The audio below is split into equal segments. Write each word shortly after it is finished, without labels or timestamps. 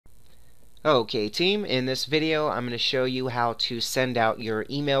Okay team, in this video I'm going to show you how to send out your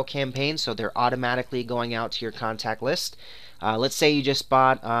email campaign so they're automatically going out to your contact list. Let's say you just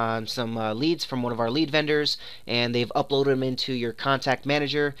bought some leads from one of our lead vendors and they've uploaded them into your contact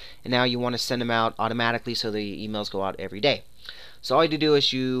manager, and now you want to send them out automatically so the emails go out every day. So all you do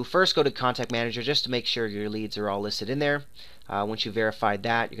is you first go to contact manager just to make sure your leads are all listed in there. Once you verified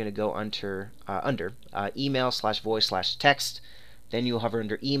that, you're going to go under email/voice/text. Then you'll hover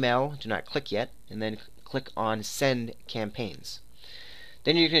under email, do not click yet, and then click on send campaigns.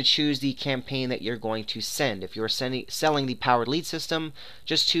 Then you're going to choose the campaign that you're going to send. If you're selling the powered lead system,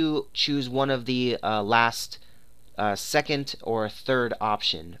 just to choose one of the last second or third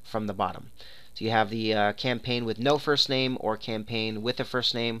option from the bottom. So you have the campaign with no first name or campaign with a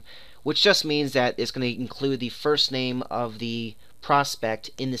first name, which just means that it's going to include the first name of the prospect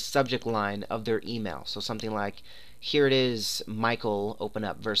in the subject line of their email. So something like, here it is, Michael, open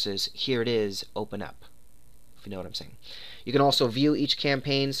up, versus here it is, open up, if you know what I'm saying. You can also view each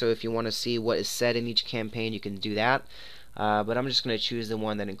campaign, so if you want to see what is said in each campaign, you can do that. But I'm just going to choose the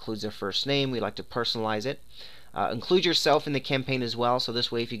one that includes their first name. We like to personalize it. Include yourself in the campaign as well, so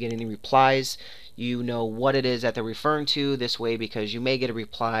this way if you get any replies, you know what it is that they're referring to. This way, because you may get a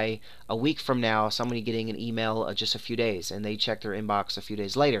reply a week from now, somebody getting an email just a few days, and they check their inbox a few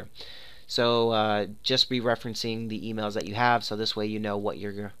days later. So just be referencing the emails that you have, so this way you know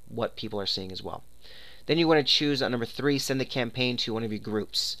what people are seeing as well. Then you want to choose number 3, send the campaign to one of your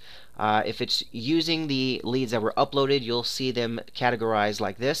groups. If it's using the leads that were uploaded, you'll see them categorized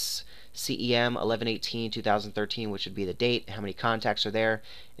like this: CEM 11/18/2013, which would be the date, how many contacts are there,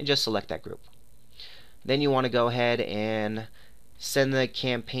 and just select that group. Then you want to go ahead and send the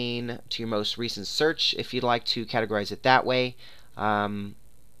campaign to your most recent search if you'd like to categorize it that way.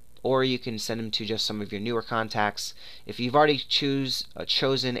 Or you can send them to just some of your newer contacts. If you've already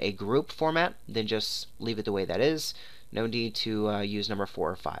chosen a group format, then just leave it the way that is. No need to use number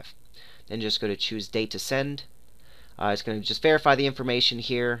 4 or 5. Then just go to choose date to send. It's going to just verify the information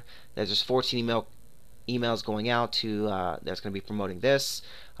here. There's 14 emails going out to that's going to be promoting this.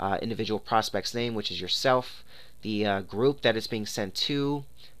 Individual prospect's name, which is yourself. The group that it's being sent to.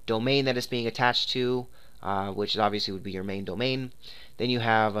 Domain that it's being attached to, which obviously would be your main domain. Then you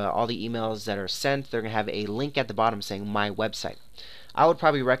have all the emails that are sent. They're going to have a link at the bottom saying my website. I would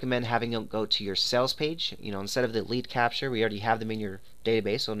probably recommend having them go to your sales page. Instead of the lead capture, we already have them in your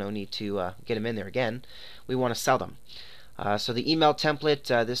database, so no need to get them in there again. We want to sell them. So the email template,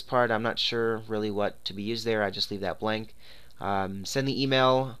 this part I'm not sure really what to be used there. I just leave that blank. Send the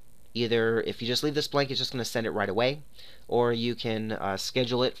email. Either if you just leave this blank, it's just going to send it right away, or you can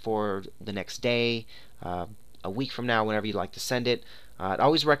schedule it for the next day, a week from now, whenever you'd like to send it. I'd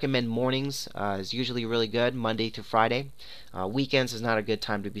always recommend mornings is usually really good, Monday through Friday. Weekends is not a good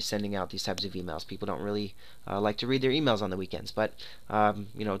time to be sending out these types of emails. People don't really like to read their emails on the weekends, but to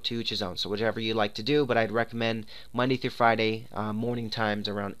each his own. So whatever you like to do, but I'd recommend Monday through Friday, morning times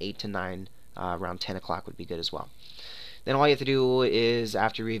around 8 to 9, around 10 o'clock would be good as well. Then all you have to do is,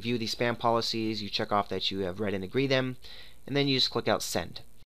 after you review the spam policies, you check off that you have read and agree them, and then you just click out send.